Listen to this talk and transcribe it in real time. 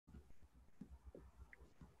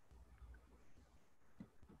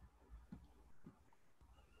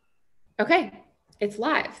Okay, it's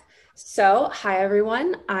live. So, hi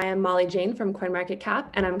everyone. I am Molly Jane from CoinMarketCap,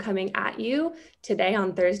 and I'm coming at you today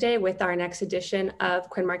on Thursday with our next edition of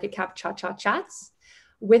CoinMarketCap Cha Cha Chats.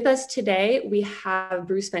 With us today, we have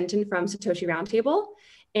Bruce Fenton from Satoshi Roundtable,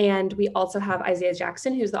 and we also have Isaiah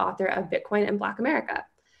Jackson, who's the author of Bitcoin and Black America.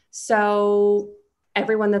 So,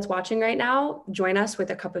 everyone that's watching right now, join us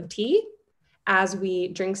with a cup of tea as we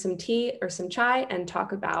drink some tea or some chai and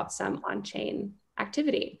talk about some on-chain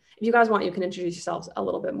activity. If you guys want, you can introduce yourselves a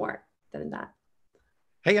little bit more than that.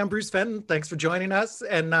 Hey, I'm Bruce Fenton. Thanks for joining us.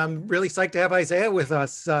 And I'm really psyched to have Isaiah with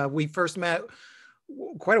us. We first met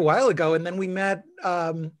quite a while ago, and then we met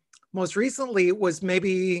most recently, it was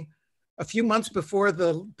maybe a few months before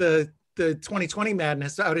the 2020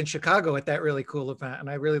 madness out in Chicago at that really cool event.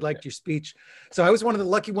 And I really liked your speech. So I was one of the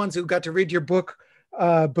lucky ones who got to read your book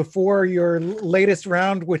before your latest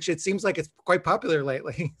round, which it seems like it's quite popular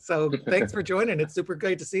lately. So thanks for joining. It's super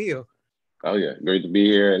great to see you. Oh yeah, great to be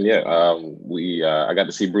here. And yeah, I got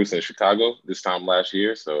to see Bruce in Chicago this time last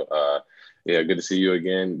year. So yeah, good to see you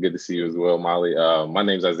again. Good to see you as well, Molly. My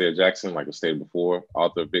name's Isaiah Jackson, like I stated before,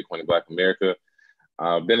 author of Bitcoin and Black America.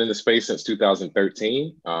 I've been in the space since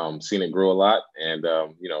 2013, seen it grow a lot, and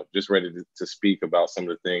just ready to speak about some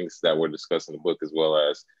of the things that were discussed in the book, as well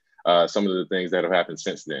as some of the things that have happened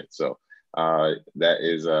since then. So that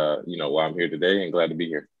is why I'm here today, and glad to be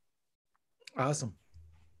here. Awesome.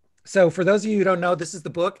 So for those of you who don't know, this is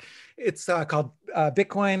the book. It's called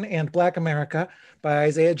Bitcoin and Black America by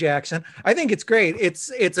Isaiah Jackson. I think it's great. It's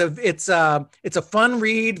a fun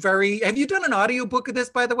read. Have you done an audiobook of this,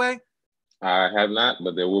 by the way? I have not,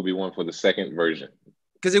 but there will be one for the second version.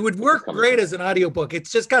 Because it would work great as an audiobook.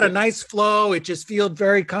 It's just got a nice flow. It just feels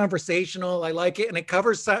very conversational. I like it. And it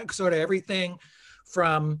covers sort of everything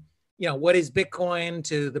from, what is Bitcoin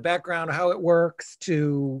to the background of how it works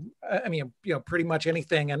to, pretty much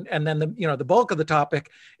anything. And then the bulk of the topic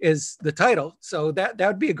is the title. So that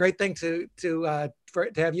would be a great thing to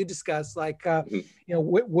have you discuss, like,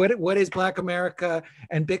 what is Black America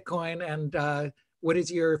and Bitcoin, and what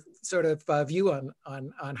is your sort of view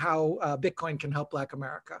on how Bitcoin can help Black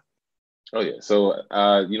America? Oh yeah. So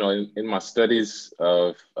in my studies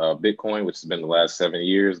of Bitcoin, which has been the last 7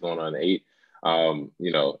 years, going on 8.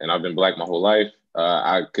 And I've been Black my whole life.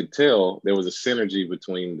 I could tell there was a synergy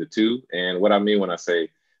between the two. And what I mean when I say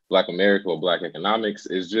Black America or Black economics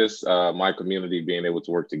is just my community being able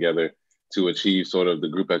to work together to achieve sort of the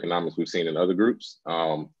group economics we've seen in other groups.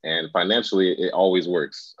 And financially, it always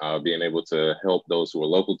works, being able to help those who are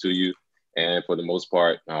local to you. And for the most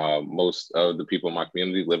part, most of the people in my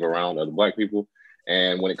community live around other Black people.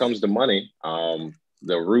 And when it comes to money,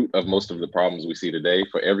 the root of most of the problems we see today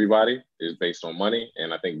for everybody is based on money.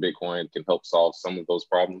 And I think Bitcoin can help solve some of those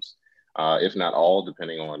problems, if not all,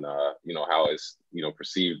 depending on, how it's,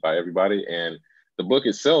 perceived by everybody. And the book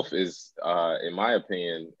itself is, in my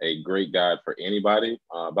opinion, a great guide for anybody.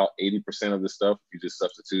 About 80% of the stuff, you just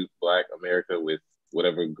substitute Black America with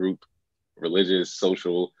whatever group, religious,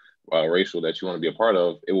 social, racial that you want to be a part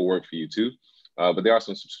of, it will work for you too. But there are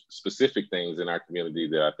some specific things in our community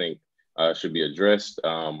that I think should be addressed.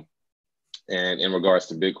 And in regards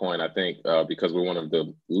to Bitcoin, I think because we're one of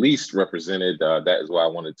the least represented, that is why I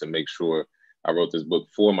wanted to make sure I wrote this book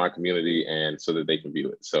for my community and so that they can view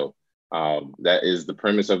it. So that is the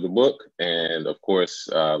premise of the book. And of course,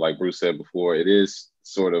 like Bruce said before, it is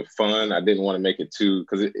sort of fun. I didn't want to make it too,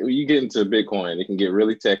 because when you get into Bitcoin, it can get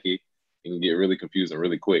really techie, it can get really confusing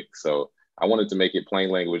really quick. So I wanted to make it plain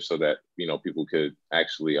language so that, people could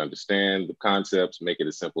actually understand the concepts, make it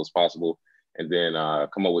as simple as possible, and then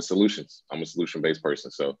come up with solutions. I'm a solution-based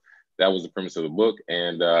person. So that was the premise of the book.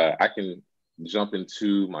 And I can jump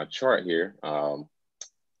into my chart here,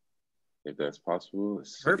 if that's possible.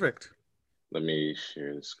 Perfect. Let me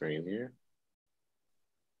share the screen here.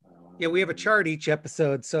 Yeah, we have a chart each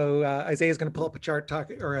episode. So Isaiah's going to pull up a chart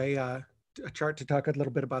a chart to talk a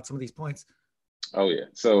little bit about some of these points. Oh, yeah.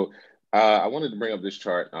 So I wanted to bring up this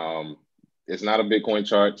chart. It's not a Bitcoin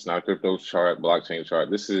chart. It's not a crypto chart, blockchain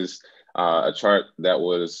chart. This is a chart that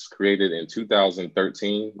was created in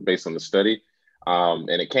 2013 based on the study. And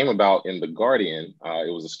it came about in The Guardian.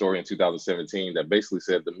 It was a story in 2017 that basically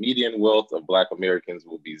said the median wealth of Black Americans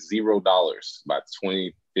will be $0 by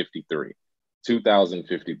 2053.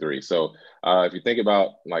 2053. So if you think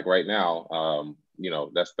about like right now,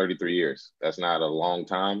 that's 33 years. That's not a long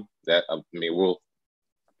time. We'll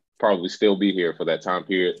probably still be here for that time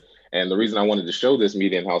period. And the reason I wanted to show this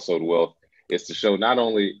median household wealth is to show not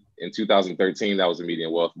only in 2013 that was the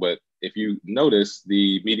median wealth, but if you notice,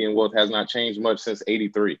 the median wealth has not changed much since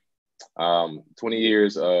 83. 20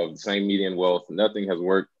 years of the same median wealth, nothing has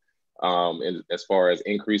worked. as far as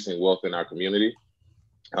increasing wealth in our community.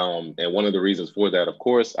 And one of the reasons for that, of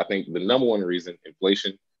course, I think the number one reason,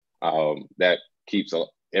 inflation, that keeps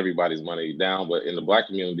everybody's money down. But in the Black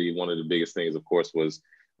community, one of the biggest things, of course, was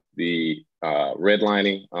the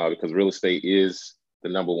redlining, because real estate is the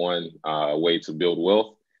number one way to build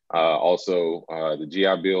wealth. Also, the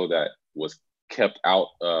GI Bill that was kept out,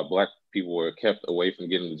 Black people were kept away from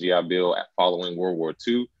getting the GI Bill following World War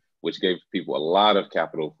II, which gave people a lot of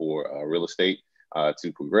capital for real estate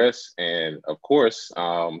to progress. And of course,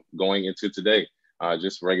 going into today,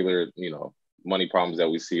 just regular, money problems that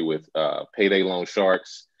we see with payday loan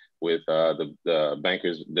sharks, with the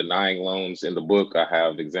bankers denying loans. In the book, I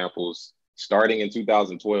have examples starting in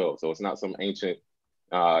 2012. So it's not some ancient,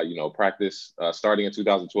 practice. Starting in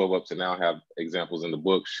 2012 up to now, have examples in the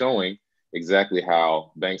book showing exactly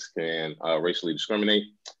how banks can racially discriminate,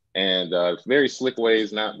 and very slick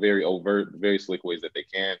ways, not very overt, very slick ways that they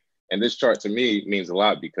can. And this chart to me means a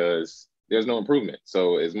lot because there's no improvement.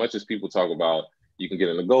 So as much as people talk about, you can get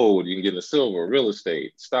into gold, you can get into silver, real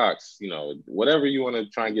estate, stocks, whatever you want to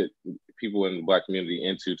try and get people in the Black community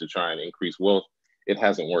into to try and increase wealth, it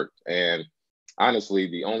hasn't worked. And honestly,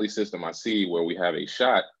 the only system I see where we have a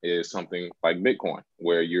shot is something like Bitcoin,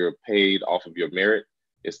 where you're paid off of your merit.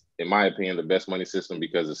 It's, in my opinion, the best money system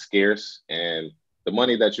because it's scarce. And the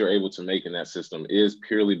money that you're able to make in that system is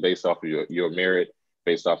purely based off of your merit,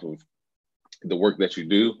 based off of the work that you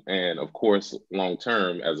do. And of course, long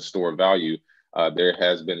term, as a store of value, there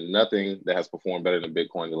has been nothing that has performed better than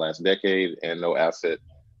Bitcoin the last decade, and no asset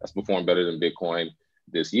that's performed better than Bitcoin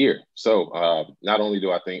this year. So not only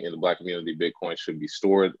do I think in the Black community, Bitcoin should be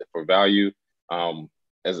stored for value,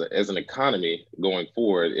 as an economy going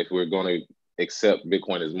forward, if we're going to accept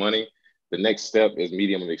Bitcoin as money, the next step is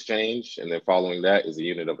medium of exchange. And then following that is a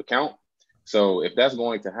unit of account. So if that's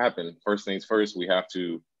going to happen, first things first, we have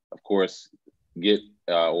to, of course, get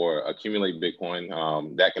or accumulate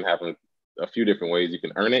Bitcoin. That can happen a few different ways. You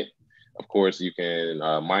can earn it. Of course, you can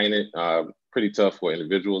mine it. Pretty tough for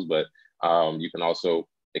individuals, but you can also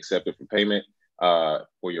accept it for payment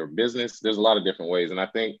for your business. There's a lot of different ways. And I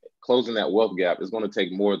think closing that wealth gap is going to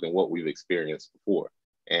take more than what we've experienced before.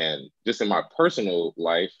 And just in my personal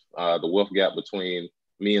life, the wealth gap between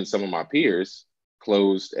me and some of my peers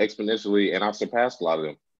closed exponentially, and I've surpassed a lot of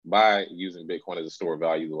them by using Bitcoin as a store of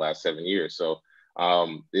value the last 7 years. So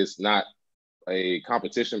it's not a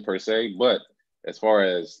competition per se, but as far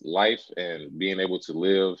as life and being able to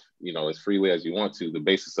live, as freely as you want to, the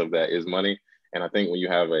basis of that is money. And I think when you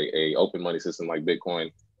have a open money system like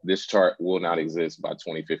Bitcoin, this chart will not exist by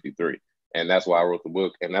 2053. And that's why I wrote the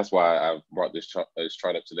book. And that's why I brought this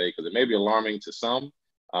chart up today, because it may be alarming to some,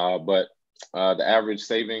 but the average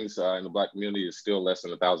savings in the Black community is still less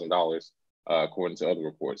than $1,000, according to other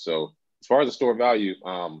reports. So as far as the store value,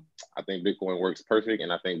 I think Bitcoin works perfect.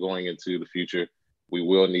 And I think going into the future, we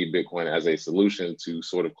will need Bitcoin as a solution to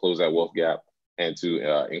sort of close that wealth gap and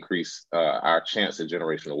to increase our chance at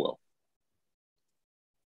generational wealth.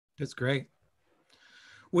 That's great.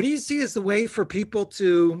 What do you see as the way for people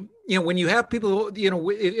to, when you have people,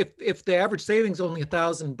 if the average savings is only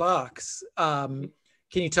 $1,000,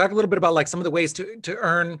 can you talk a little bit about like some of the ways to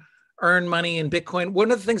earn money in Bitcoin?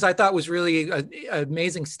 One of the things I thought was really an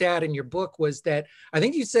amazing stat in your book was that I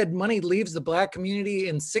think you said money leaves the Black community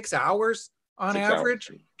in 6 hours on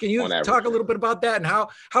average. Can you talk a little bit about that and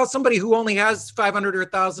how somebody who only has $500 or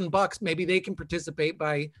 $1,000, maybe they can participate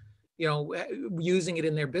by using it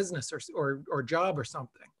in their business or job or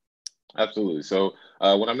something? Absolutely. So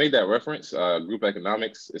when I made that reference, group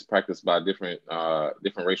economics is practiced by different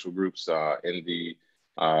racial groups in the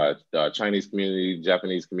Chinese community,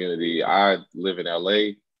 Japanese community. I live in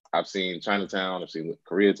LA. I've seen Chinatown, I've seen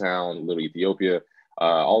Koreatown, Little Ethiopia,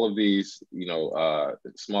 all of these,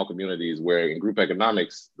 small communities where in group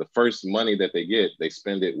economics, the first money that they get, they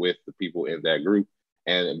spend it with the people in that group.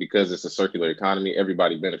 And because it's a circular economy,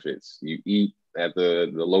 everybody benefits. You eat at the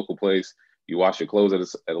local place, you wash your clothes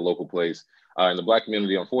at a local place. In the Black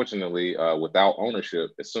community, unfortunately, without ownership,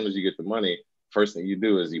 as soon as you get the money, first thing you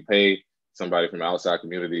do is you pay somebody from the outside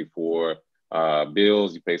community for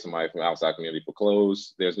bills, you pay somebody from the outside community for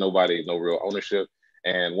clothes. There's no real ownership.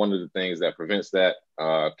 And one of the things that prevents that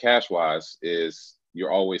cash-wise is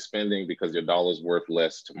you're always spending because your dollar's worth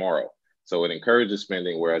less tomorrow. So it encourages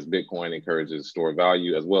spending, whereas Bitcoin encourages store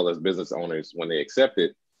value, as well as business owners, when they accept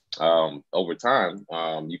it, over time,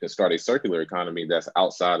 you can start a circular economy that's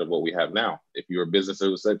outside of what we have now. If you're a business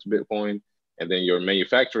who accepts Bitcoin, and then your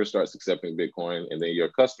manufacturer starts accepting Bitcoin, and then your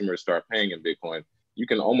customers start paying in Bitcoin, you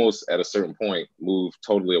can almost at a certain point move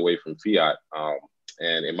totally away from fiat.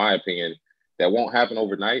 And in my opinion, That won't happen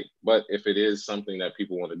overnight, but if it is something that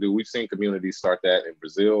people want to do, we've seen communities start that in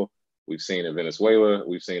Brazil. We've seen in Venezuela.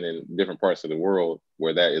 We've seen in different parts of the world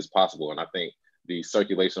where that is possible. And I think the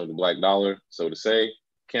circulation of the black dollar, so to say,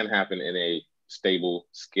 can happen in a stable,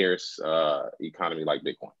 scarce economy like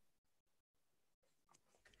Bitcoin.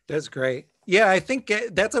 That's great. Yeah, I think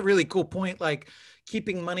that's a really cool point. Like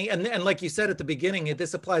keeping money, and like you said at the beginning,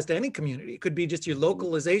 this applies to any community. It could be just your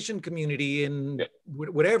localization community in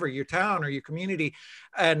whatever, your town or your community.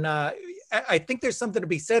 And I think there's something to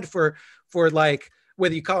be said for like,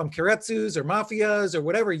 whether you call them kiretsus or mafias or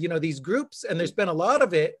whatever, you know, these groups. And there's been a lot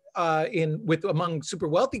of it among super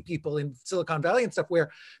wealthy people in Silicon Valley and stuff,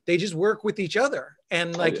 where they just work with each other.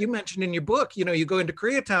 And like you mentioned in your book, you know, you go into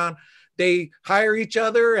Koreatown, they hire each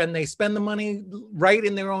other and they spend the money right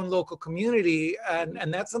in their own local community.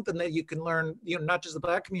 And that's something that you can learn, you know, not just the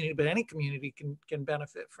Black community, but any community can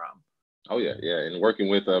benefit from. Oh, yeah. Yeah. And working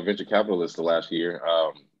with venture capitalists the last year,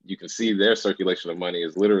 you can see their circulation of money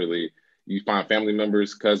is literally, you find family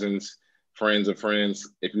members, cousins, friends of friends.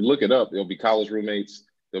 If you look it up, there'll be college roommates,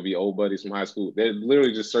 there'll be old buddies from high school. They're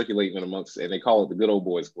literally just circulating in amongst, and they call it the good old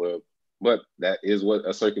boys club. But that is what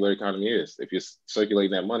a circular economy is. If you're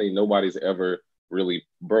circulating that money, nobody's ever really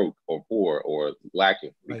broke or poor or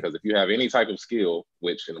lacking. Because if you have any type of skill,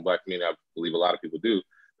 which in the Black community, I believe a lot of people do,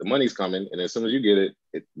 the money's coming. And as soon as you get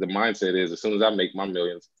it, the mindset is, as soon as I make my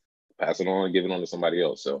millions, pass it on and give it on to somebody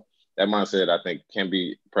else. So that mindset, I think, can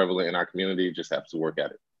be prevalent in our community. Just have to work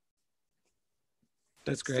at it.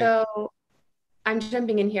 That's great. So I'm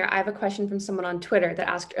jumping in here. I have a question from someone on Twitter that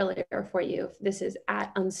asked earlier for you. This is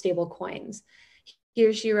at Unstable Coins.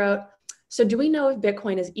 Here she wrote, so do we know if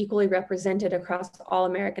Bitcoin is equally represented across all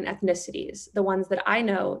American ethnicities? The ones that I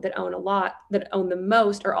know that own the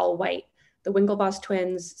most are all white. The Winklevoss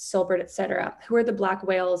twins, Silbert, etc. Who are the Black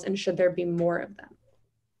whales, and should there be more of them?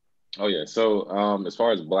 Oh, yeah. So as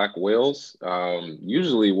far as Black whales,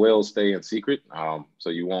 usually whales stay in secret. So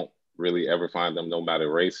you won't really ever find them, no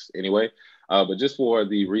matter race anyway. But just for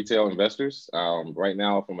the retail investors, right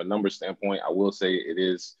now, from a numbers standpoint, I will say it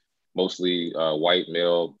is mostly white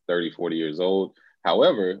male, 30, 40 years old.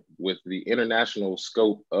 However, with the international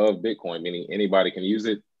scope of Bitcoin, meaning anybody can use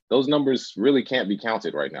it, those numbers really can't be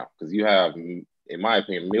counted right now, because you have, in my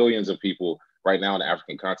opinion, millions of people right now on the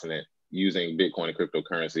African continent using Bitcoin and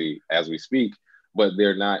cryptocurrency as we speak, but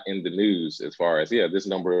they're not in the news as far as, this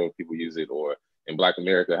number of people use it, or in Black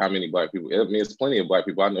America, how many Black people? I mean, it's plenty of Black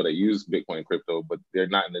people I know that use Bitcoin and crypto, but they're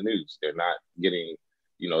not in the news. They're not getting,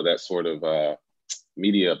 that sort of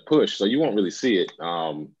media push. So you won't really see it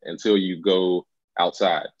until you go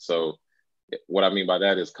outside. So what I mean by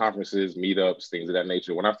that is conferences, meetups, things of that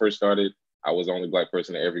nature. When I first started, I was the only Black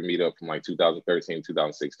person at every meetup from like 2013,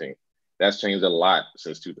 2016. That's changed a lot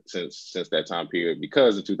since that time period,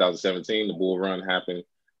 because in 2017, the bull run happened.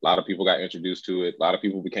 A lot of people got introduced to it. A lot of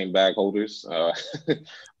people became bag holders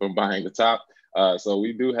from buying the top. So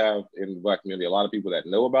we do have in the Black community a lot of people that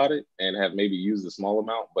know about it and have maybe used a small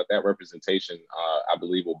amount, but that representation, I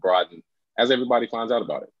believe, will broaden as everybody finds out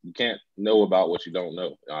about it. You can't know about what you don't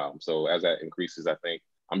know. So as that increases, I think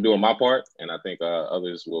I'm doing my part, and I think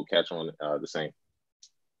others will catch on the same.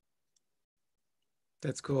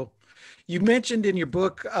 That's cool. You mentioned in your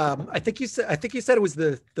book, I think you said it was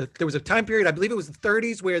there was a time period, I believe it was the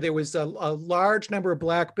 30s, where there was a large number of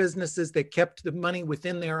Black businesses that kept the money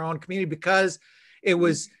within their own community because it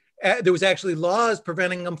was there was actually laws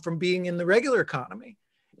preventing them from being in the regular economy,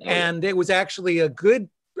 and it was actually a good.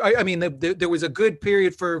 I mean, there was a good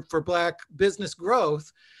period for Black business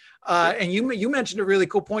growth. And you mentioned a really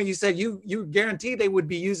cool point. You said you guaranteed they would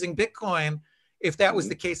be using Bitcoin if that was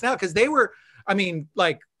the case now, because they were, I mean,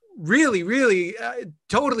 like really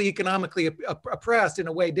totally economically oppressed in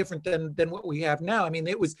a way different than what we have now. I mean,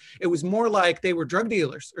 it was more like they were drug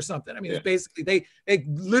dealers or something. I mean, it's basically they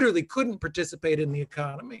literally couldn't participate in the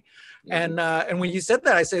economy. And when you said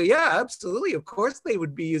that, I said, yeah, absolutely, of course they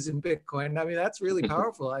would be using Bitcoin. I mean, that's really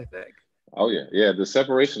powerful, I think. Oh yeah, the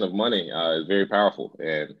separation of money is very powerful.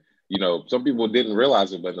 And some people didn't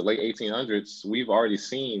realize it, but in the late 1800s, we've already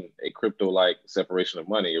seen a crypto-like separation of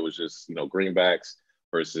money. It was just, greenbacks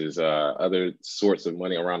versus other sorts of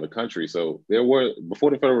money around the country. So there were,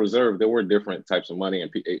 before the Federal Reserve, there were different types of money,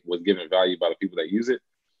 and it was given value by the people that use it.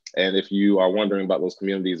 And if you are wondering about those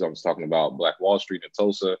communities, I was talking about Black Wall Street in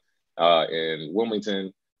Tulsa, in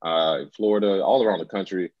Wilmington, in Florida, all around the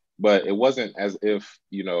country. But it wasn't as if,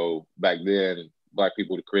 back then, Black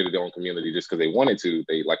people created their own community just because they wanted to.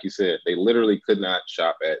 They, like you said, they literally could not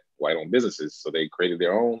shop at white-owned businesses. So they created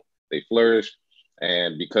their own, they flourished.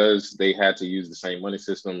 And because they had to use the same money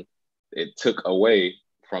system, it took away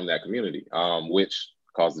from that community, which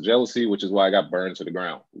caused the jealousy, which is why I got burned to the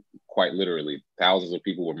ground. Quite literally, thousands of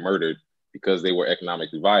people were murdered because they were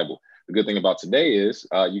economically viable. The good thing about today is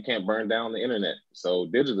you can't burn down the internet. So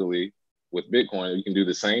digitally, with Bitcoin, you can do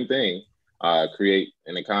the same thing, create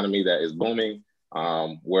an economy that is booming,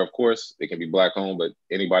 where of course it can be Black owned, but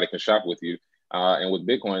anybody can shop with you. And with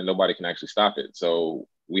Bitcoin, nobody can actually stop it. So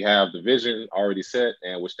we have the vision already set,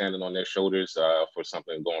 and we're standing on their shoulders for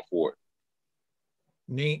something going forward.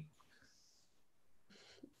 Neat.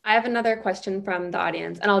 I have another question from the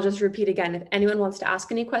audience, and I'll just repeat again. If anyone wants to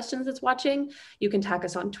ask any questions that's watching, you can tag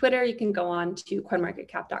us on Twitter. You can go on to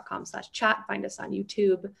coinmarketcap.com/chat, find us on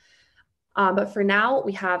YouTube. But for now,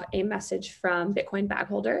 we have a message from Bitcoin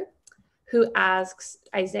Bagholder, who asks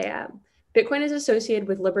Isaiah, Bitcoin is associated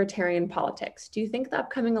with libertarian politics. Do you think the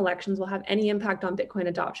upcoming elections will have any impact on Bitcoin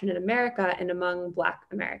adoption in America and among Black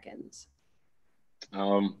Americans?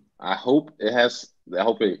 I hope it has. I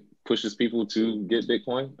hope it pushes people to get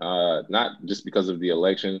Bitcoin, not just because of the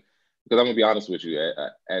election. Because I'm gonna be honest with you,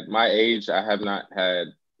 at my age, I have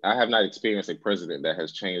not experienced a president that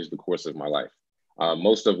has changed the course of my life.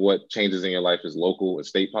 Most of what changes in your life is local and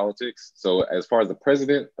state politics. So as far as the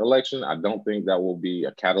president election, I don't think that will be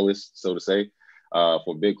a catalyst, so to say,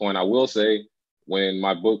 for Bitcoin. I will say, when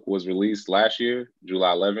my book was released last year,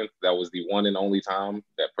 July 11th, that was the one and only time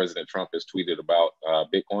that President Trump has tweeted about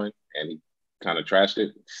Bitcoin, and he kind of trashed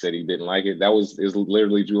it, said he didn't like it. It was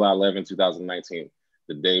literally July 11th, 2019,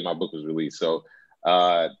 the day my book was released. So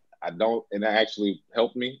and that actually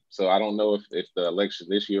helped me. So I don't know if the election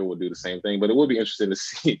this year will do the same thing, but it will be interesting to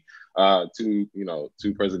see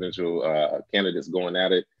two presidential candidates going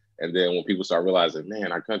at it. And then when people start realizing,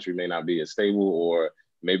 man, our country may not be as stable, or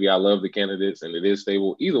maybe I love the candidates and it is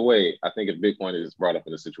stable. Either way, I think if Bitcoin is brought up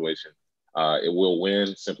in a situation, it will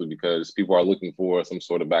win, simply because people are looking for some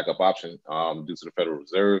sort of backup option due to the Federal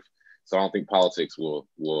Reserve. So I don't think politics will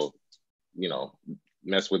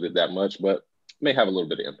mess with it that much, but may have a little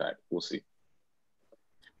bit of impact. We'll see.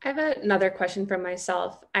 I have another question from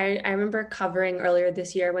myself. I remember covering earlier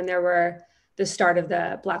this year, when there were the start of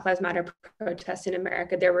the Black Lives Matter protests in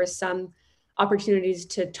America, there were some opportunities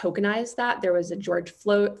to tokenize that. There was a George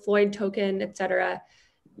Floyd token, et cetera.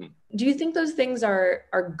 Do you think those things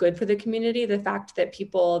are good for the community? The fact that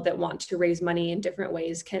people that want to raise money in different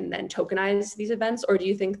ways can then tokenize these events? Or do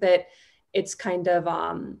you think that it's kind of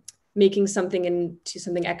making something into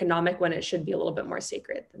something economic when it should be a little bit more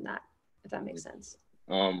sacred than that, if that makes sense?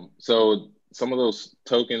 So some of those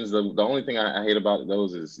tokens, the only thing I hate about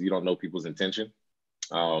those is you don't know people's intention.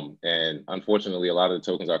 And unfortunately, a lot of the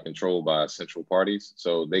tokens are controlled by central parties.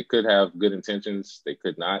 So they could have good intentions, they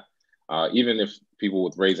could not. Even if people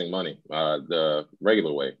with raising money the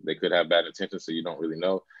regular way, they could have bad intentions, so you don't really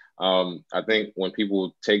know. I think when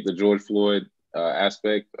people take the George Floyd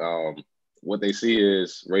aspect, what they see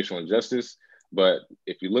is racial injustice. But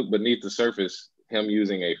if you look beneath the surface, him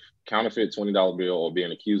using a counterfeit $20 bill or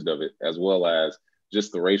being accused of it, as well as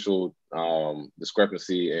just the racial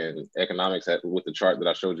discrepancy in economics with the chart that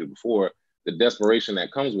I showed you before, the desperation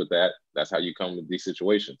that comes with that, that's how you come to these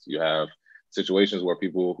situations. You have situations where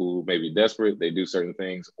people who may be desperate, they do certain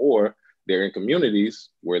things, or they're in communities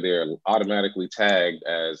where they're automatically tagged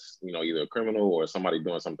as, either a criminal or somebody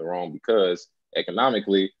doing something wrong, because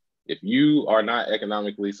economically, if you are not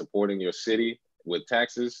economically supporting your city with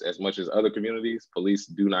taxes as much as other communities, police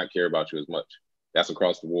do not care about you as much. That's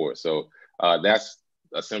across the board. So that's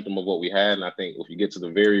a symptom of what we had. And I think if you get to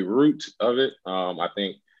the very root of it, I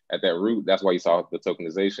think at that root, that's why you saw the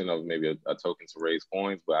tokenization of maybe a token to raise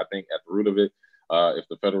coins. But I think at the root of it, if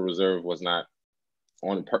the Federal Reserve was not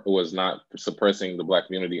suppressing the Black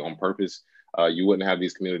community on purpose, you wouldn't have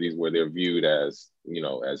these communities where they're viewed as,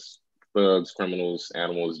 as thugs, criminals,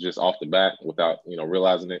 animals, just off the bat without,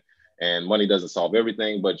 realizing it. And money doesn't solve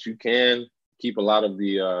everything, but you can keep a lot of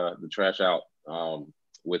the trash out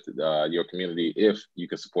with your community if you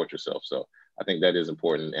can support yourself. So I think that is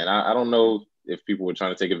important. And I don't know if people were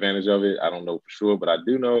trying to take advantage of it. I don't know for sure, but I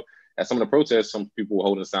do know at some of the protests, some people were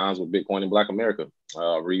holding signs with Bitcoin in Black America,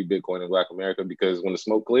 read Bitcoin in Black America, because when the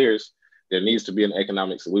smoke clears, there needs to be an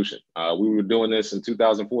economic solution. We were doing this in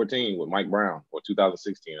 2014 with Mike Brown, or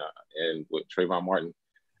 2016, and with Trayvon Martin.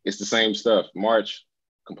 It's the same stuff. March,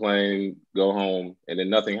 complain, go home, and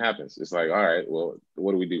then nothing happens. It's like, all right, well,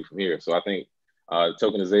 what do we do from here? So I think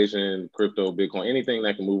tokenization, crypto, Bitcoin, anything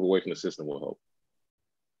that can move away from the system will help.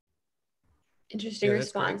 Interesting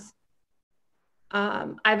response.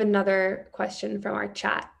 I have another question from our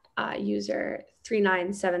chat user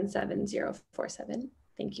 3977047.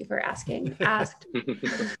 Thank you for asking. Asked,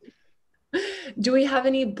 do we have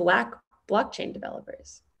any Black blockchain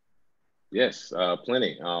developers? Yes,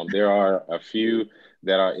 plenty. There are a few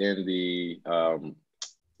that are in the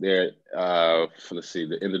let's see,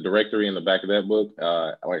 in the directory in the back of that book.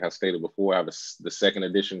 Like I stated before, I have the second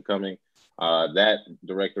edition coming. That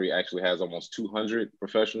directory actually has almost 200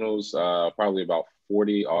 professionals. Probably about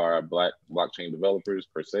 40 are Black blockchain developers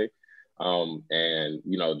per se. And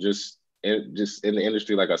just in the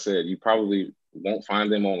industry, like I said, you probably won't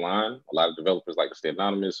find them online. A lot of developers like to stay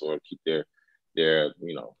anonymous or keep their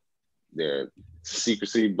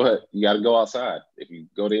secrecy, but you got to go outside. If you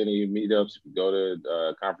go to any meetups, if you go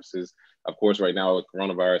to conferences, of course, right now with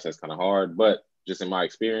coronavirus, that's kind of hard, but just in my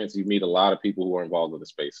experience, you meet a lot of people who are involved in the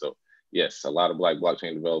space. So yes, a lot of Black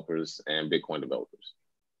blockchain developers and Bitcoin developers.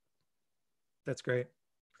 That's great.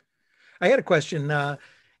 I had a question.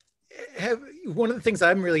 One of the things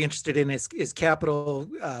I'm really interested in is capital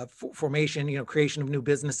formation, creation of new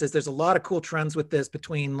businesses. There's a lot of cool trends with this,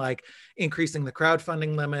 between like increasing the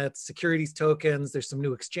crowdfunding limits, securities tokens. There's some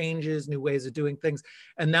new exchanges, new ways of doing things.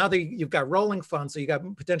 And now you've got rolling funds. So you got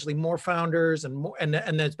potentially more founders and more, and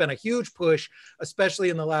there's been a huge push, especially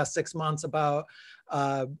in the last 6 months, about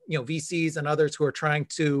VCs and others who are trying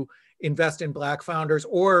to invest in Black founders,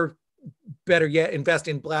 or better yet, invest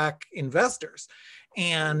in Black investors.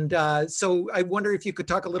 And so I wonder if you could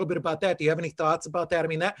talk a little bit about that. Do you have any thoughts about that? I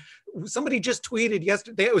mean, that somebody just tweeted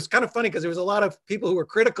yesterday. It was kind of funny because there was a lot of people who were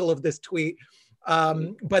critical of this tweet,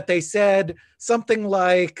 but they said something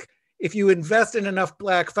like, if you invest in enough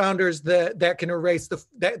Black founders, that can erase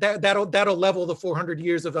that'll level the 400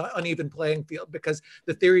 years of uneven playing field, because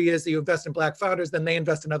the theory is that you invest in Black founders, then they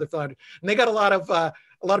invest in other founders. And they got a lot of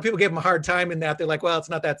people gave them a hard time in that. They're like, well, it's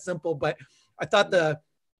not that simple. But I thought the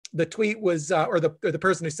tweet was, or the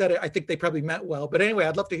person who said it, I think they probably meant well. But anyway,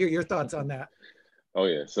 I'd love to hear your thoughts on that. Oh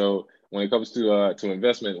yeah. So when it comes to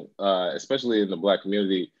investment, especially in the Black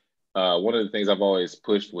community, one of the things I've always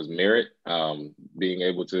pushed was merit, being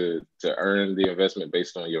able to earn the investment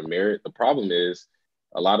based on your merit. The problem is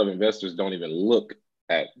a lot of investors don't even look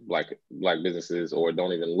at Black businesses, or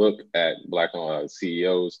don't even look at Black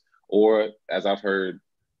CEOs, or, as I've heard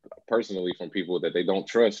personally from people, that they don't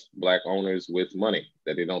trust Black owners with money,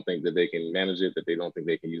 that they don't think that they can manage it, that they don't think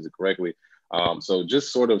they can use it correctly. So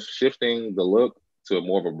just sort of shifting the look to a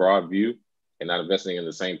more of a broad view and not investing in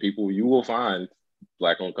the same people, you will find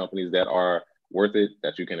Black-owned companies that are worth it,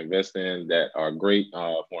 that you can invest in, that are great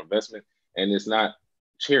for investment. And it's not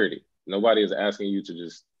charity. Nobody is asking you to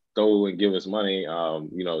just throw and give us money,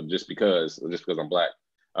 just because I'm Black.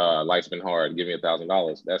 Life's been hard, give me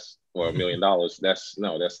 $1,000. That's, or $1 million. That's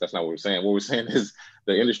not what we're saying. What we're saying is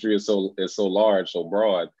the industry is so large, so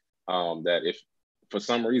broad, that if for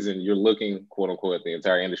some reason you're looking, quote unquote, at the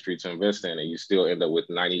entire industry to invest in, and you still end up with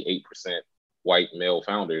 98% white male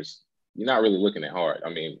founders, you're not really looking at hard. I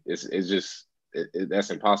mean, it's just that's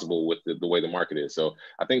impossible with the way the market is. So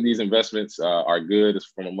I think these investments are good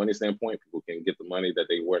from a money standpoint. People can get the money that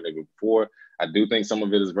they weren't able before. I do think some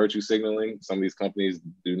of it is virtue signaling. Some of these companies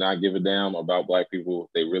do not give a damn about Black people.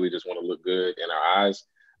 They really just want to look good in our eyes.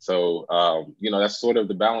 So, that's sort of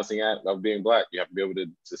the balancing act of being Black. You have to be able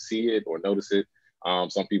to see it or notice it.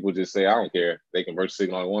 Some people just say, I don't care. They can virtue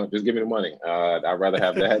signal all they want. Just give me the money. I'd rather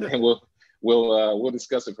have that, and we'll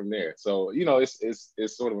discuss it from there. So,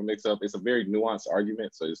 it's sort of a mix up. It's a very nuanced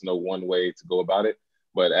argument. So there's no one way to go about it.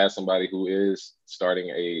 But as somebody who is starting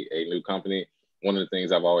a new company, one of the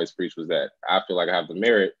things I've always preached was that I feel like I have the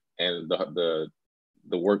merit and the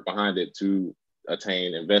work behind it to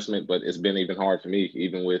attain investment. But it's been even hard for me,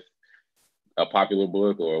 even with a popular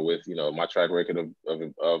book, or with, my track record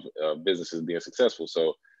of businesses being successful.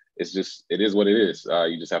 So it is what it is.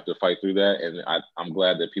 You just have to fight through that. And I'm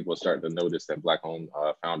glad that people are starting to notice that Black-owned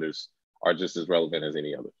founders are just as relevant as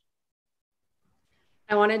any other.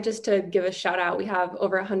 I wanted just to give a shout out. We have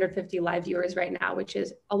over 150 live viewers right now, which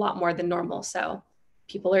is a lot more than normal. So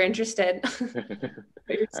people are interested.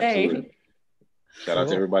 What you're saying. Shout out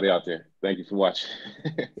to everybody out there. Thank you for watching.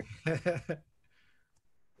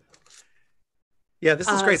 Yeah, this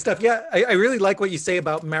is great stuff. Yeah, I really like what you say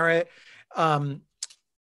about merit.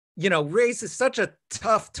 Race is such a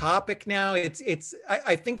tough topic now. I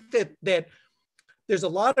think that there's a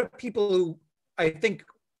lot of people who I think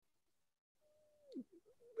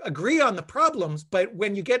agree on the problems, but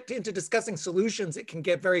when you get into discussing solutions, it can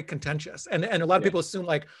get very contentious. And a lot of people assume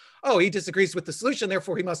like, oh, he disagrees with the solution,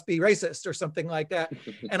 therefore he must be racist or something like that.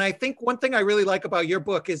 And I think one thing I really like about your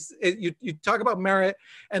book is you talk about merit,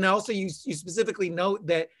 and also you specifically note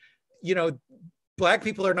that, Black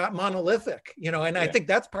people are not monolithic, and I think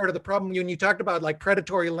that's part of the problem. When you talked about like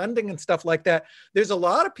predatory lending and stuff like that, there's a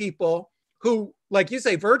lot of people who, like you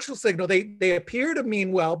say, virtual signal, they appear to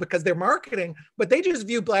mean well because they're marketing, but they just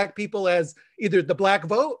view Black people as either the Black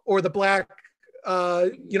vote or the Black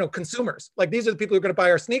consumers. Like these are the people who are going to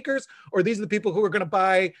buy our sneakers, or these are the people who are going to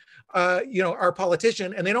buy, our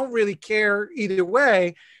politician, and they don't really care either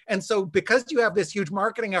way. And so because you have this huge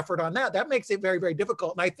marketing effort on that, that makes it very, very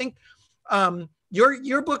difficult. And I think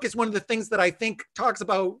your book is one of the things that I think talks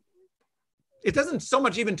about, it doesn't so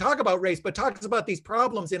much even talk about race, but talks about these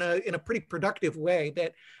problems in a pretty productive way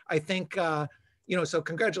that I think, so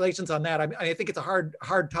congratulations on that. I think it's a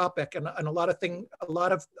hard topic, and a lot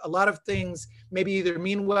of things maybe either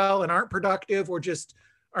mean well and aren't productive, or just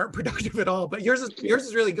aren't productive at all. But yours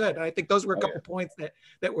is really good. I think those were a couple points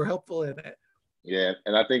that were helpful in it. Yeah,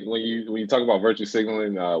 and I think when you talk about virtue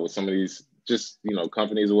signaling with some of these just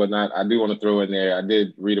companies or whatnot, I do want to throw in there. I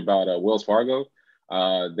did read about Wells Fargo.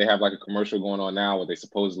 They have like a commercial going on now where they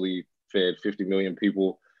supposedly fed 50 million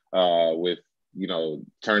people with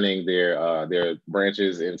turning their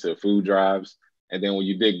branches into food drives. And then when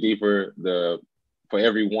you dig deeper, for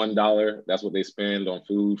every $1, that's what they spend on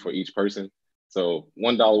food for each person. So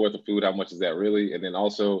 $1 worth of food, how much is that really? And then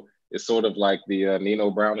also it's sort of like the Nino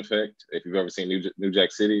Brown effect. If you've ever seen New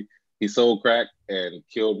Jack City, he sold crack and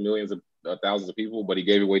killed millions of thousands of people, but he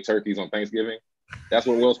gave away turkeys on Thanksgiving. That's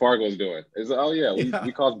what Wells Fargo is doing. It's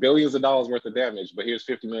we caused billions of dollars worth of damage, but here's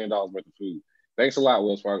 $50 million worth of food. Thanks a lot,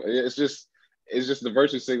 Wells Fargo. It's just the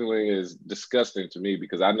virtue signaling is disgusting to me,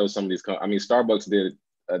 because I know some of these, Starbucks did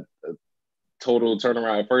a total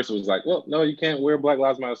turnaround. At first it was like, well, no, you can't wear Black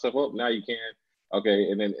Lives Matter stuff. Well, now you can. Okay.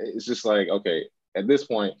 And then it's just like, okay, at this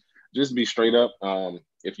point, just be straight up.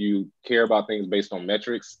 If you care about things based on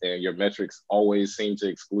metrics, and your metrics always seem to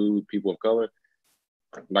exclude people of color,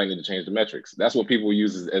 you might need to change the metrics. That's what people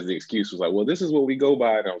use as the excuse, was like, well, this is what we go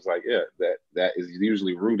by. And I was like, yeah, that is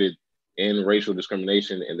usually rooted in racial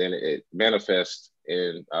discrimination, and then it manifests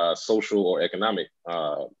in social or economic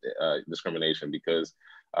discrimination, because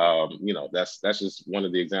that's just one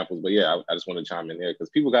of the examples. But yeah, I just want to chime in there, because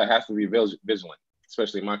people have to be vigilant,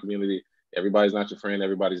 especially in my community. Everybody's not your friend.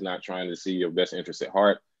 Everybody's not trying to see your best interest at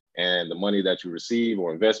heart, and the money that you receive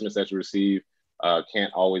or investments that you receive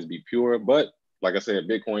can't always be pure. But like I said,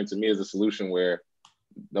 Bitcoin to me is a solution where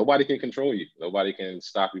nobody can control you. Nobody can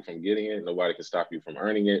stop you from getting it. Nobody can stop you from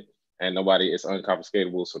earning it. And it's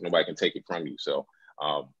unconfiscatable, so nobody can take it from you. So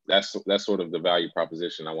that's sort of the value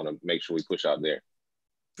proposition I want to make sure we push out there.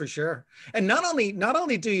 For sure. And not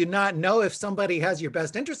only do you not know if somebody has your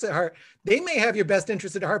best interest at heart, they may have your best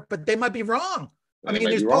interest at heart, but they might be wrong.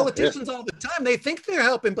 There's politicians all the time. They think they're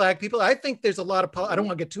helping Black people. I think there's a lot of, I don't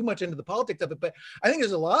want to get too much into the politics of it, but I think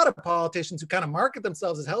there's a lot of politicians who kind of market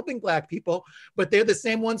themselves as helping Black people, but they're the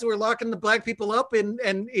same ones who are locking the Black people up in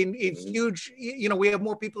huge, we have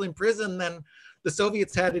more people in prison than the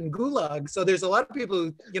Soviets had in Gulag. So there's a lot of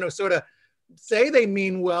people who, sort of say they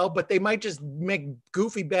mean well, but they might just make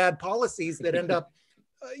goofy, bad policies that end up,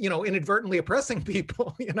 inadvertently oppressing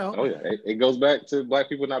people, Oh yeah, it goes back to Black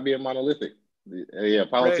people not being monolithic. Yeah,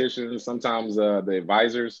 politicians, right. Sometimes the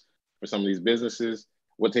advisors for some of these businesses,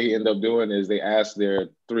 what they end up doing is they ask their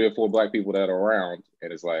 3 or 4 Black people that are around,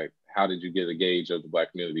 and it's like, how did you get a gauge of the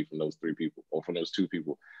Black community from those 3 people or from those 2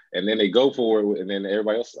 people? And then they go for it, and then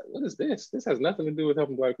everybody else is like, what is this? This has nothing to do with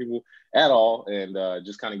helping Black people at all, and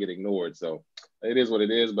just kind of get ignored. So it is what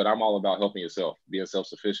it is, but I'm all about helping yourself, being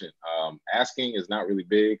self-sufficient. Asking is not really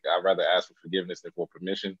big. I'd rather ask for forgiveness than for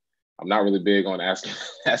permission. I'm not really big on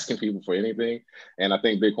asking people for anything. And I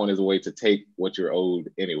think Bitcoin is a way to take what you're owed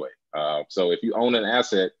anyway. So if you own an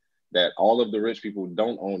asset that all of the rich people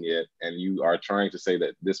don't own yet, and you are trying to say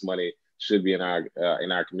that this money should be in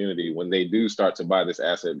our community, when they do start to buy this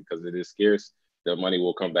asset because it is scarce, the money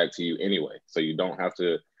will come back to you anyway. So you don't have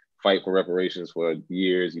to fight for reparations for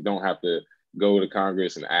years. You don't have to go to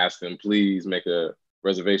Congress and ask them, please make a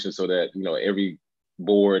reservation so that, every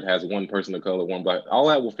board has 1 person of color, 1 Black. All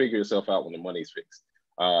that will figure itself out when the money's fixed.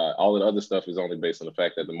 All the other stuff is only based on the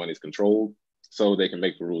fact that the money's controlled, so they can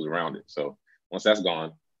make the rules around it. So once that's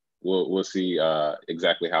gone, we'll see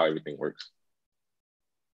exactly how everything works.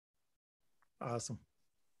 Awesome.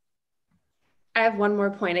 I have one more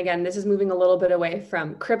point. Again, this is moving a little bit away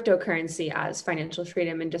from cryptocurrency as financial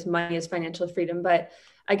freedom and just money as financial freedom. But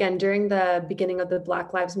again, during the beginning of the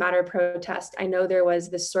Black Lives Matter protest, I know there was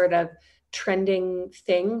this sort of trending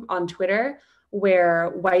thing on Twitter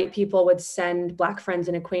where white people would send Black friends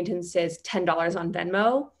and acquaintances $10 on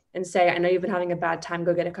Venmo and say, I know you've been having a bad time,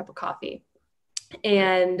 go get a cup of coffee.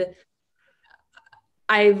 And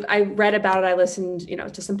I read about it, I listened,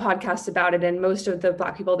 to some podcasts about it, and most of the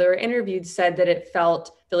Black people that were interviewed said that it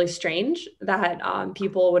felt really strange that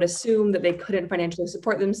people would assume that they couldn't financially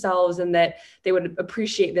support themselves and that they would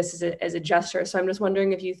appreciate this as a gesture. So I'm just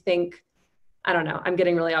wondering if you think I don't know. I'm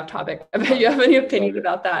getting really off topic. I bet you have any opinion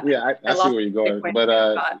about that. Yeah, I see where you're going. But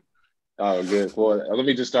oh, good. Well, let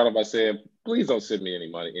me just start off by saying, please don't send me any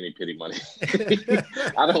money, any pity money.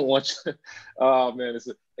 I don't want you. Oh man,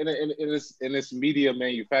 it's media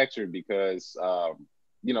manufactured because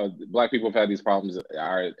you know, Black people have had these problems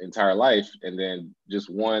our entire life, and then just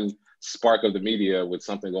one spark of the media with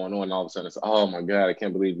something going on, and all of a sudden it's, oh my God, I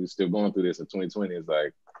can't believe we're still going through this in 2020. It's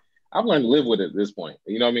like, I've learned to live with it at this point.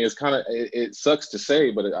 You know what I mean? It's kind of, it sucks to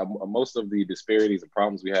say, but most of the disparities and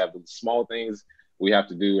problems we have, the small things we have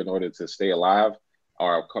to do in order to stay alive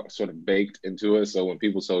are sort of baked into us. So when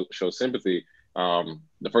people show sympathy,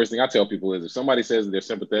 the first thing I tell people is if somebody says they're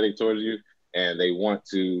sympathetic towards you and they want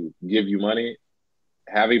to give you money,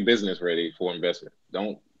 have a business ready for investment.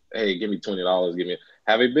 Don't, hey, give me $20,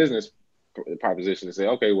 have a business proposition to say,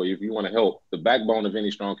 okay, well, if you want to help, the backbone of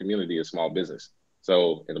any strong community is small business.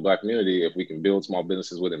 So in the Black community, if we can build small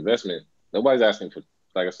businesses with investment, nobody's asking for,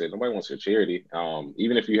 like I said, nobody wants your charity.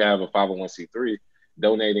 Even if you have a 501c3,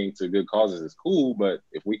 donating to good causes is cool, but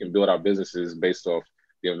if we can build our businesses based off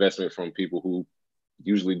the investment from people who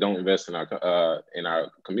usually don't invest in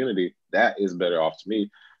our community, that is better off to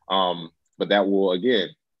me. But that will, again,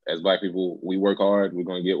 as Black people, we work hard, we're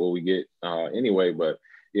going to get what we get anyway. But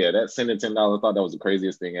yeah, that sending $10, I thought that was the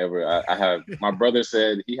craziest thing ever. I have, my brother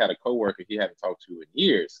said he had a coworker he hadn't talked to in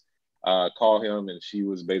years call him, and she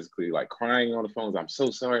was basically like crying on the phone. I'm so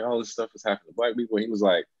sorry, all this stuff is happening to Black people. And he was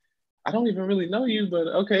like, I don't even really know you, but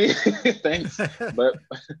okay, thanks. But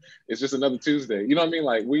it's just another Tuesday. You know what I mean?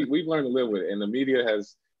 Like we've learned to live with it, and the media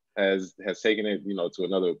has taken it, you know, to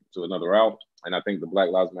another route. And I think the Black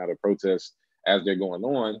Lives Matter protests, as they're going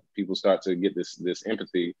on, people start to get this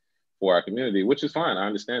empathy for our community, which is fine. I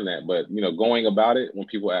understand that. But, you know, going about it, when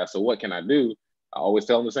people ask, so what can I do? I always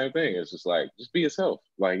tell them the same thing. It's just like, just be yourself.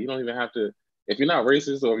 Like, you don't even have to, if you're not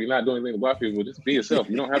racist or if you're not doing anything to Black people, just be yourself.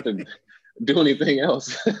 You don't have to do anything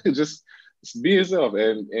else. just be yourself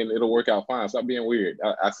and it'll work out fine. Stop being weird.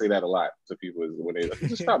 I say that a lot to people when they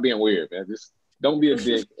just stop being weird, man. Just don't be a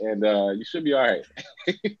dick and you should be all right.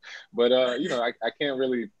 But, you know, I can't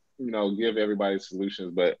really, you know, give everybody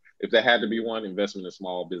solutions, but if there had to be one, investment in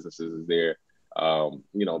small businesses is there.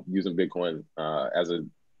 You know, using Bitcoin as a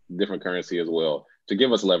different currency as well to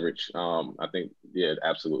give us leverage. I think, yeah,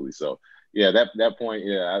 absolutely. So yeah, that point,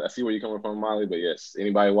 yeah, I see where you're coming from, Molly, but yes,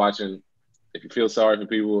 anybody watching, if you feel sorry for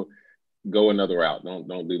people, go another route.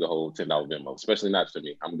 Don't do the whole $10 Venmo, especially not for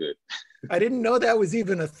me. I'm good. I didn't know that was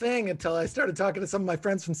even a thing until I started talking to some of my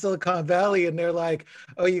friends from Silicon Valley, and they're like,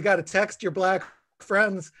 oh, you got to text your Black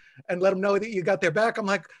friends and let them know that you got their back. I'm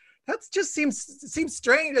like, that just seems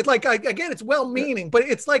strange. It's like, again, it's well-meaning, but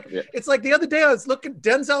it's like, it's like the other day I was looking,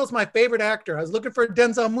 Denzel's my favorite actor. I was looking for a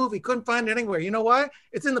Denzel movie, couldn't find it anywhere. You know why?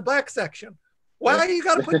 It's in the Black section. Why you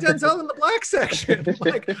got to put Denzel in the Black section?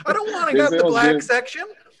 Like, I don't want to have the Black section.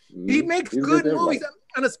 He makes good movies.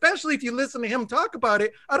 And especially if you listen to him talk about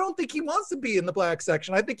it, I don't think he wants to be in the Black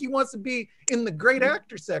section. I think he wants to be in the great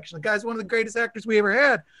actor section. The guy's one of the greatest actors we ever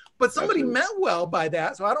had. But somebody meant well by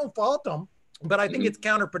that, so I don't fault him. But I think it's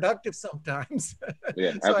counterproductive sometimes.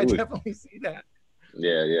 Yeah, so absolutely. I definitely see that.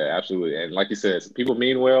 Yeah, absolutely. And like you said, people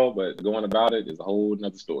mean well, but going about it is a whole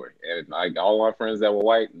nother story. And like all my friends that were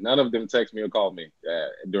white, none of them text me or called me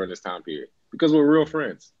during this time period because we're real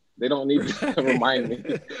friends. They don't need to remind me.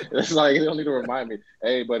 It's like, they don't need to remind me,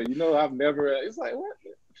 hey, buddy, you know, I've never, it's like, what?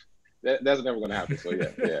 That's never going to happen. So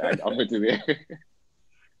yeah, I'm with you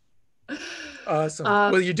there. Awesome.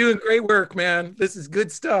 Well, you're doing great work, man. This is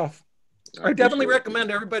good stuff. I definitely recommend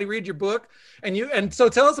everybody read your book. And so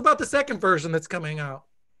tell us about the second version that's coming out.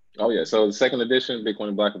 Oh yeah, so the second edition, Bitcoin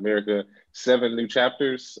in Black America, 7 new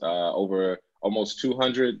chapters, over almost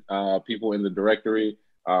 200 people in the directory,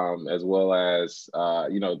 as well as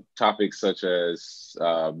you know, topics such as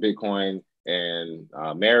Bitcoin and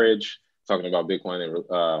marriage, talking about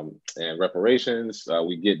Bitcoin and reparations.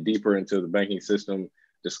 We get deeper into the banking system,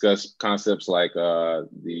 discuss concepts like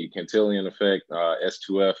the Cantillon effect,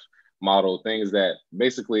 S2F model, things that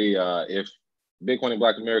basically, if Bitcoin in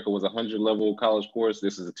Black America was a 100-level college course,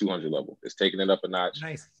 this is a 200 level. It's taking it up a notch.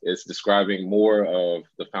 Nice. It's describing more of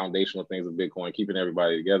the foundational things of Bitcoin, keeping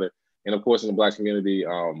everybody together. And of course, in the Black community,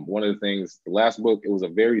 one of the things, the last book, it was a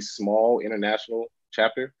very small international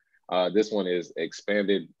chapter. This one is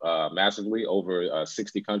expanded massively over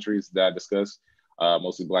 60 countries that I discussed,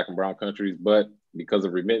 mostly Black and brown countries. But because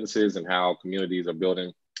of remittances and how communities are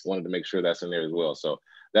building, wanted to make sure that's in there as well. So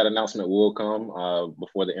that announcement will come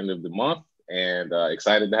before the end of the month, and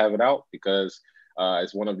excited to have it out because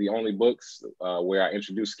it's one of the only books where I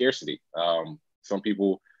introduce scarcity. Some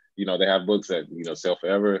people, you know, they have books that, you know, sell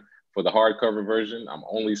forever. for the hardcover version, I'm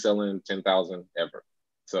only selling 10,000 ever.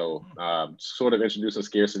 So sort of introducing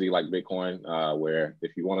scarcity like Bitcoin, where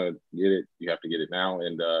if you want to get it, you have to get it now.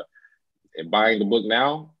 And buying the book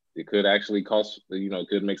now, it could actually cost,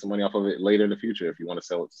 could make some money off of it later in the future if you want to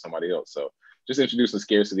sell it to somebody else. So just introducing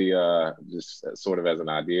scarcity, just sort of as an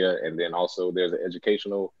idea. And then also there's an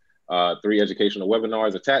educational, 3 educational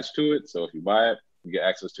webinars attached to it. So if you buy it, you get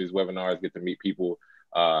access to these webinars, get to meet people,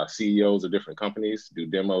 CEOs of different companies, do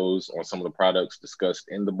demos on some of the products discussed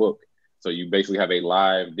in the book. So you basically have a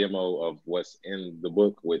live demo of what's in the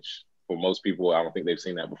book, which for most people, I don't think they've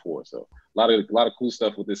seen that before. So a lot of cool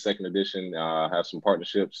stuff with this second edition. Have some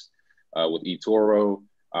partnerships with eToro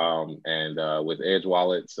and with Edge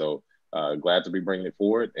Wallet. So glad to be bringing it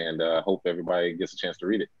forward, and hope everybody gets a chance to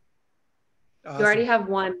read it. Awesome. You already have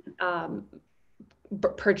one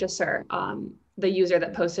purchaser, the user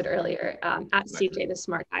that posted earlier, at nice. CJ the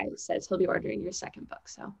Smart Guy, says he'll be ordering your second book.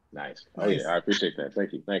 So nice. Oh yeah, I appreciate that.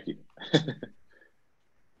 Thank you. Thank you.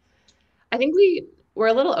 I think we're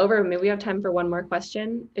a little over. Maybe we have time for one more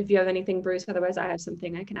question. If you have anything, Bruce, otherwise I have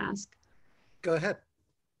something I can ask. Go ahead.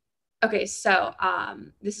 Okay, so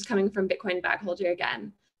this is coming from Bitcoin Bag Holder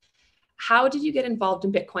again. How did you get involved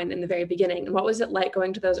in Bitcoin in the very beginning? And what was it like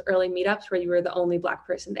going to those early meetups where you were the only Black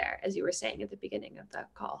person there, as you were saying at the beginning of the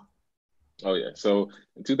call? Oh yeah, so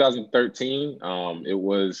in 2013,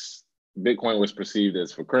 Bitcoin was perceived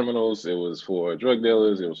as for criminals, it was for drug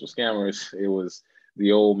dealers, it was for scammers, it was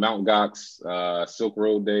the old Mt. Gox, Silk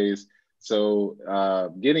Road days. So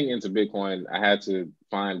getting into Bitcoin, I had to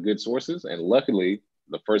find good sources, and luckily,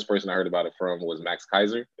 the first person I heard about it from was Max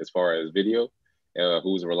Kaiser, as far as video,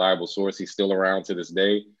 who's a reliable source. He's still around to this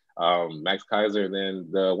day. Max Kaiser, and then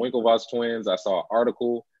the Winklevoss twins, I saw an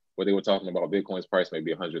article where they were talking about Bitcoin's price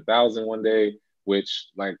maybe 100,000 one day, which,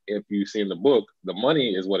 like, if you see in the book, the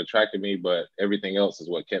money is what attracted me, but everything else is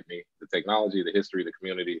what kept me. The technology, the history, the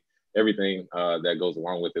community, everything that goes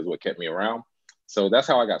along with it is what kept me around. So that's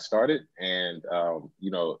how I got started. And,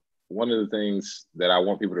 one of the things that I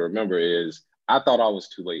want people to remember is I thought I was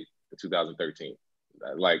too late in 2013.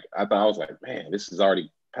 I was like, man, this is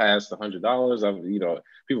already past $100.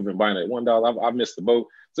 People have been buying it at $1. I've missed the boat.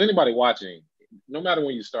 So anybody watching, no matter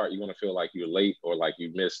when you start, you're going to feel like you're late or like you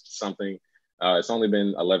missed something. It's only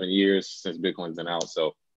been 11 years since Bitcoin's been out.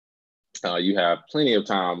 So you have plenty of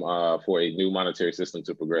time for a new monetary system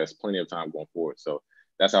to progress, plenty of time going forward. So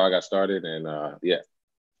that's how I got started. And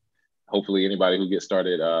hopefully anybody who gets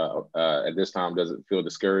started at this time doesn't feel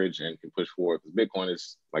discouraged and can push forward. Because Bitcoin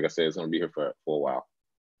is, like I said, it's going to be here for a while.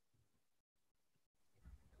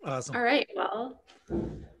 Awesome. All right. Well,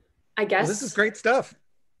 I guess this is great stuff.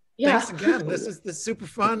 Yeah. Thanks again. This is super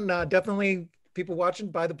fun. Definitely people watching,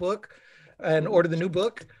 buy the book and order the new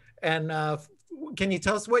book. And can you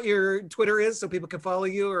tell us what your Twitter is so people can follow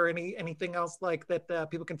you, or anything else like that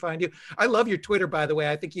people can find you? I love your Twitter, by the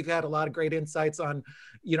way. I think you've had a lot of great insights on,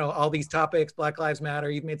 all these topics. Black Lives Matter.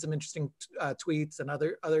 You've made some interesting tweets and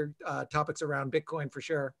other topics around Bitcoin for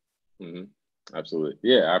sure. Mm-hmm. Absolutely.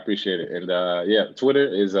 Yeah, I appreciate it. And Twitter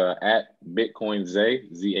is at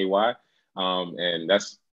BitcoinZay, Z-A-Y. And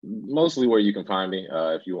that's mostly where you can find me.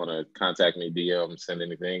 If you want to contact me, DM, send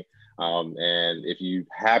anything. And if you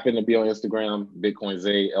happen to be on Instagram,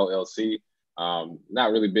 BitcoinZay LLC.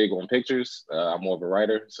 Not really big on pictures. I'm more of a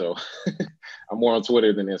writer, so I'm more on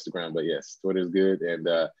Twitter than Instagram. But yes, Twitter is good, and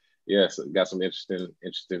yes, got some interesting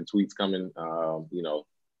tweets coming.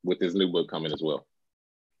 With this new book coming as well.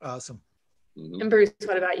 Awesome. Mm-hmm. And Bruce,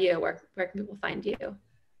 what about you? Where can people find you?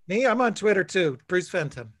 Me, I'm on Twitter too. Bruce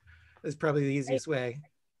Fenton is probably the easiest way.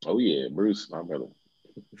 Oh yeah, Bruce, my brother.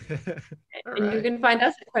 And you can find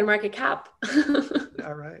us at CoinMarketCap.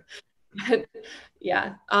 All right.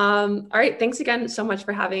 Yeah. All right. Thanks again so much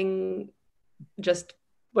for having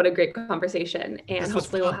what a great conversation. And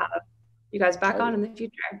hopefully we'll have you guys back on in the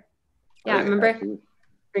future. Yeah, remember, absolutely.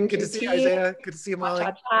 Bring good to see you, Isaiah. Good to see you, Molly.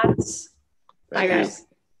 Chats. Bye, guys.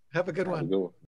 Have a good one.